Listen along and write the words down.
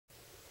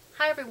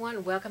Hi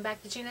everyone, welcome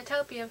back to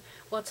Ginatopia.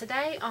 Well,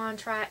 today on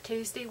Try It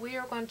Tuesday, we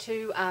are going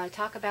to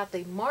talk about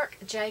the Marc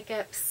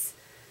Jacobs,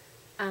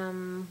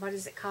 what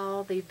is it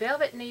called? The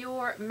Velvet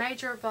Noir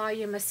Major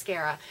Volume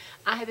Mascara.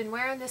 I have been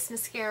wearing this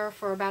mascara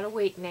for about a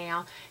week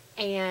now,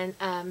 and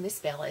Miss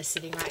Bella is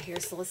sitting right here,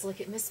 so let's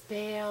look at Miss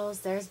Bells.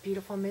 There's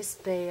beautiful Miss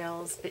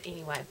Bells. But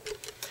anyway,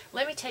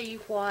 let me tell you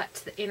what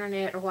the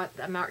internet or what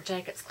the Marc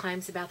Jacobs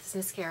claims about this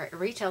mascara. It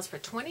retails for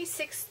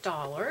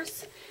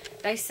 $26.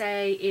 They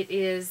say it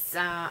is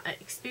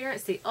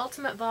experience the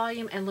ultimate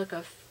volume and look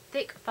of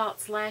thick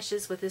false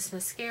lashes with this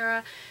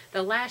mascara.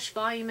 The lash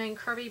voluming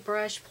curvy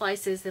brush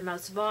places the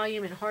most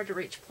volume in hard to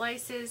reach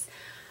places.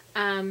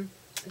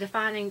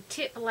 Defining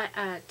tip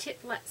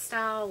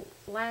style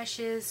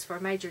lashes for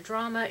major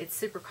drama. It's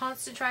super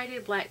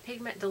concentrated. Black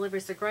pigment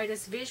delivers the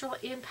greatest visual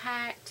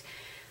impact.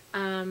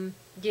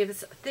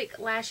 Gives thick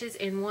lashes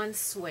in one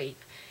sweep.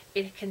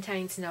 It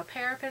contains no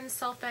parabens,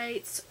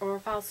 sulfates, or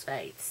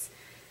phosphates.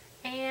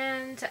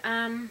 And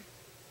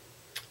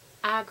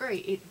I agree,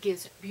 it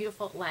gives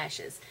beautiful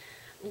lashes.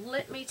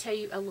 Let me tell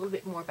you a little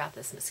bit more about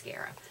this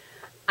mascara.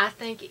 I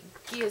think it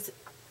gives,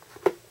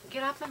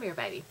 get off my mirror,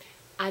 baby.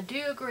 I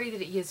do agree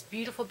that it gives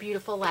beautiful,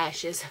 beautiful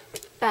lashes,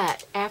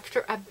 but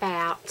after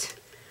about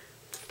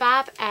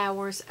 5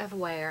 hours of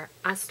wear,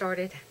 I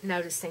started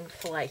noticing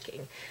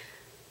flaking.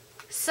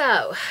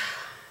 So,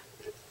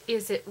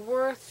 is it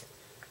worth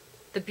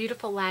the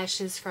beautiful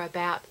lashes for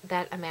about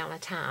that amount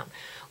of time?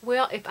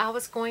 Well, if I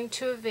was going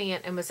to an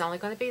event and was only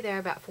going to be there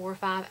about 4 or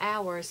 5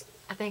 hours,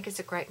 I think it's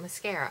a great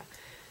mascara.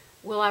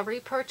 Will I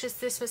repurchase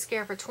this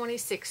mascara for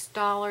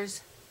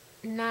 $26?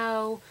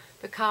 No,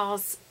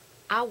 because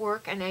I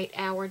work an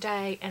 8-hour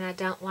day and I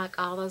don't like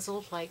all those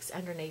little flakes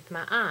underneath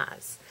my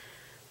eyes.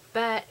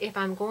 But if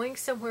I'm going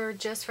somewhere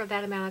just for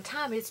that amount of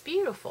time, it's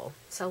beautiful.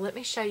 So let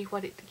me show you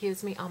what it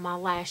gives me on my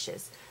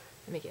lashes.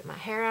 Let me get my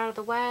hair out of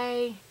the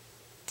way.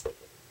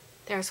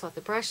 There's what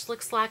the brush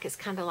looks like. It's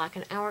kind of like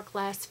an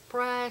hourglass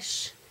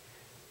brush.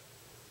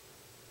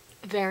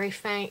 Very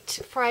faint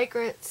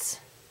fragrance.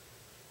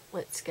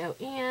 Let's go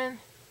in.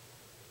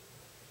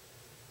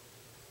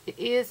 It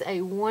is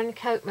a one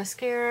coat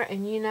mascara,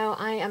 and you know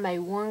I am a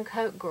one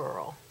coat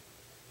girl.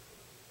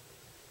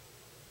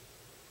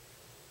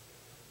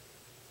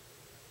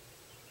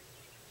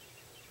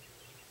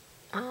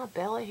 Ah,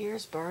 Bella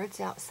hears birds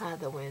outside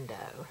the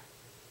window.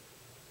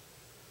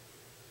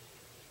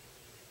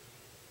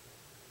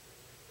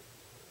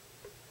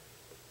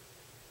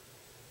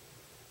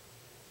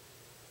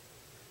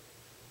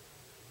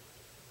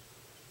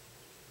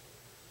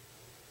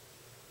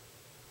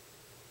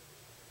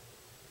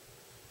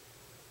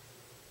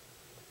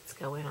 Let's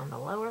go in on the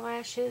lower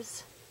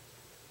lashes.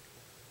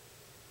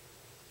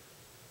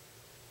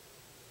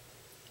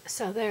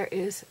 So there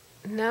is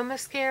no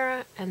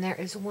mascara and there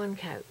is one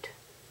coat.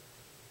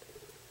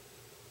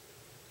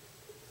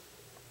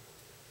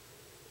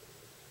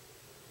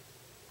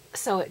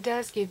 So it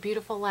does give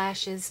beautiful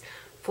lashes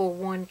for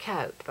one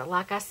coat. But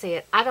like I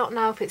said, I don't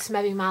know if it's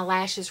maybe my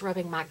lashes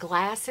rubbing my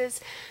glasses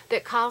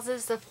that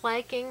causes the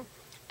flaking.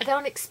 I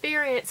don't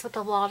experience with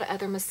a lot of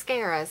other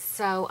mascaras,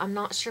 so I'm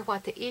not sure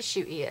what the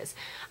issue is.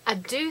 I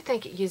do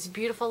think it gives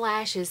beautiful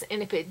lashes,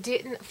 and if it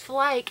didn't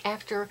flake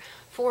after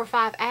 4 or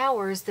 5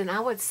 hours, then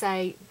I would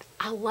say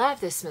I love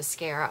this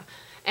mascara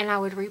and I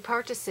would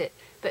repurchase it,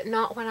 but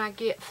not when I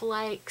get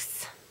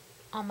flakes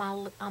on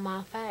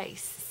my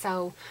face.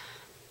 So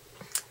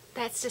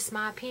that's just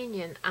my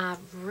opinion. I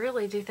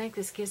really do think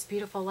this gives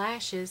beautiful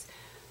lashes,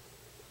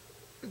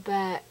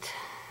 but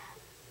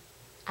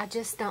I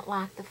just don't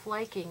like the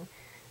flaking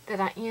that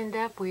I end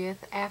up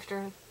with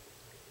after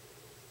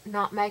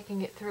not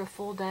making it through a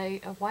full day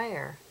of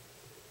wear.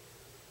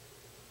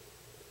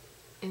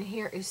 And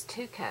here is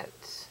 2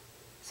 coats.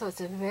 So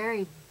it's a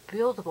very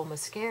buildable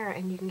mascara,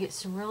 and you can get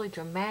some really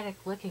dramatic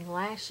looking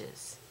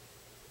lashes.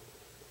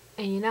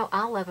 And you know,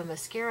 I love a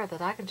mascara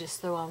that I can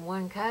just throw on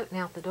one coat and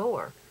out the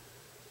door.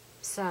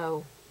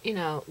 So, you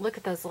know, look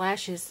at those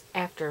lashes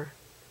after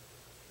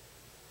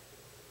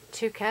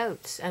 2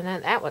 coats. And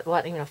then that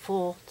wasn't even a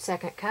full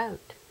second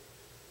coat.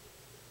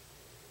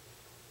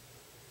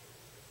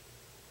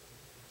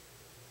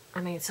 I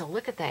mean, so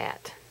look at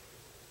that.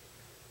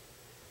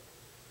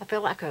 I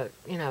feel like a,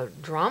 you know,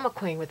 drama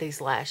queen with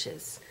these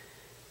lashes.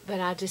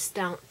 But I just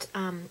don't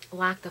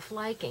like the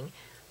flaking.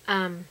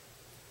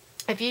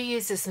 If you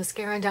use this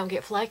mascara and don't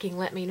get flaking,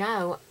 let me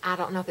know. I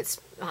don't know if it's,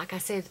 like I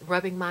said,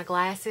 rubbing my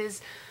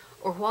glasses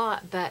or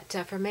what, but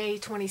for me,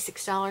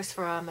 $26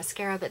 for a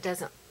mascara that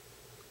doesn't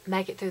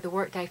make it through the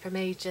workday for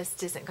me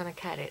just isn't going to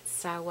cut it.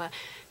 So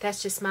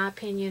that's just my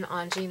opinion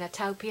on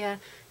Ginatopia.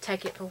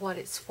 Take it for what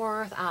it's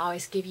worth. I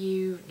always give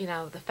you, you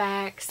know, the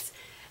facts,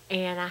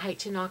 and I hate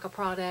to knock a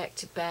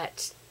product,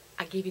 but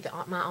I give you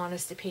my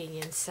honest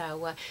opinion.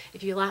 So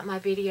if you like my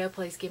video,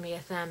 please give me a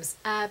thumbs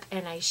up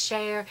and a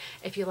share.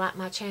 If you like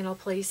my channel,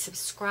 please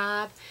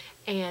subscribe,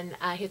 and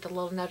hit the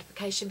little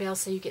notification bell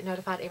so you get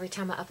notified every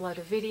time I upload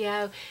a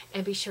video,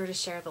 and be sure to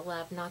share the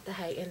love, not the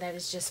hate. And that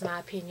is just my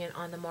opinion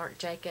on the Marc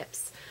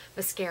Jacobs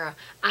mascara.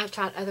 I've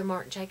tried other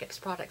Marc Jacobs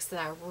products that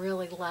I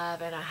really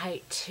love, and I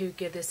hate to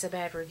give this a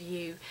bad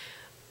review,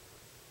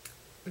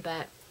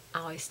 but I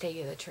always tell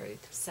you the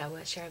truth. So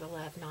share the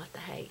love, not the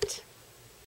hate.